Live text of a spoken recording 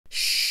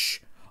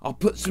I'll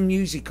put some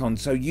music on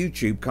so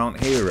YouTube can't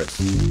hear us.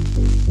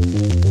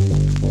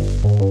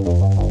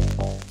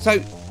 So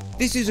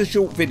this is a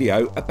short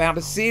video about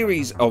a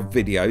series of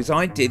videos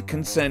I did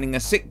concerning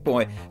a sick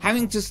boy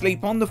having to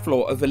sleep on the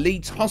floor of a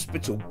Leeds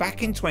hospital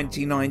back in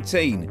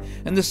 2019,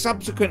 and the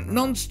subsequent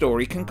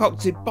non-story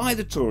concocted by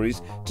the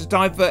Tories to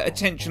divert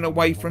attention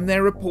away from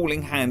their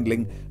appalling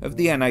handling of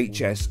the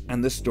NHS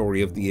and the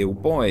story of the ill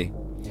boy.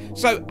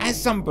 So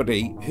as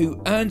somebody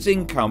who earns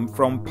income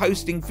from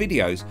posting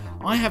videos,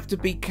 I have to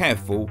be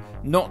careful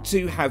not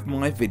to have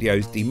my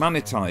videos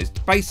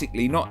demonetised,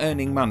 basically not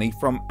earning money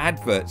from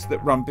adverts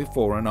that run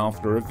before and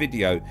after a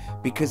video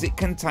because it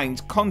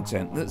contains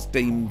content that's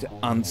deemed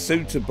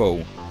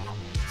unsuitable.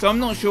 So I'm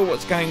not sure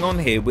what's going on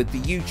here with the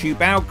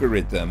YouTube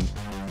algorithm,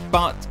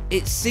 but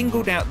it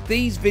singled out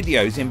these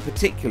videos in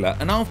particular,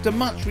 and after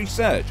much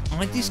research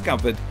I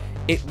discovered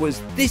it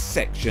was this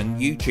section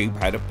YouTube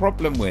had a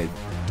problem with.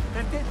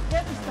 They've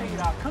devastated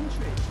our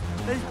country.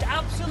 They've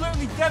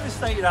absolutely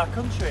devastated our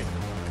country.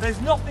 There's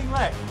nothing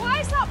left. Why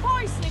is that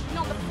boy sleeping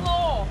on the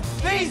floor?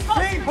 These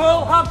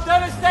people have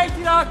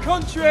devastated our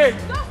country.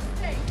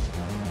 Nothing.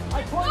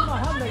 I pointed my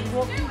hand and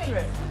walked into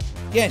it.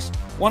 Yes,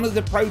 one of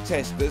the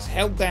protesters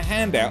held their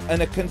hand out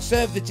and a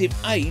Conservative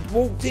aide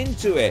walked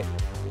into it.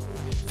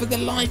 For the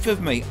life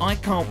of me, I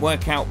can't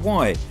work out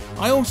why.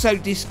 I also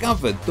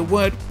discovered the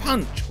word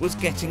punch was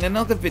getting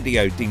another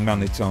video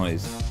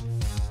demonetised.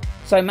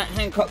 So Matt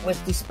Hancock was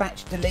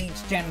dispatched to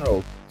Leeds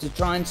General to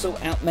try and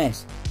sort out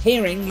mess,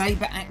 hearing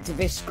Labour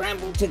activists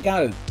scramble to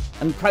go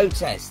and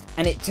protest,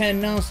 and it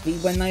turned nasty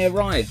when they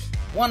arrived.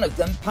 One of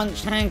them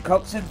punched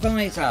Hancock's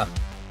advisor.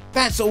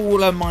 That's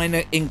all a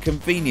minor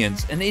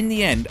inconvenience, and in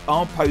the end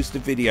I'll post a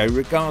video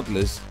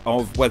regardless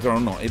of whether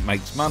or not it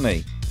makes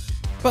money.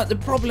 But the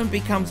problem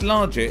becomes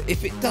larger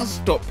if it does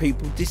stop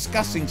people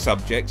discussing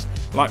subjects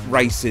like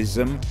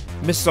racism,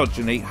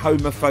 misogyny,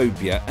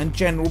 homophobia and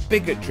general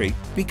bigotry,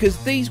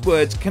 because these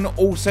words can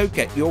also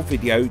get your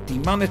video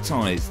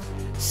demonetised.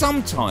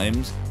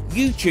 Sometimes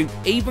YouTube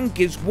even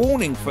gives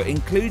warning for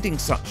including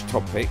such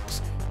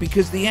topics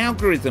because the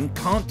algorithm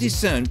can't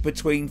discern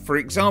between, for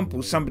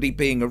example, somebody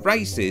being a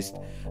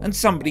racist and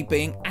somebody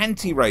being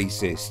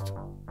anti-racist.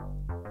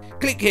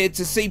 Click here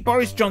to see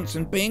Boris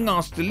Johnson being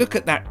asked to look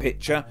at that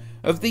picture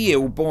of the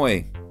ill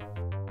boy.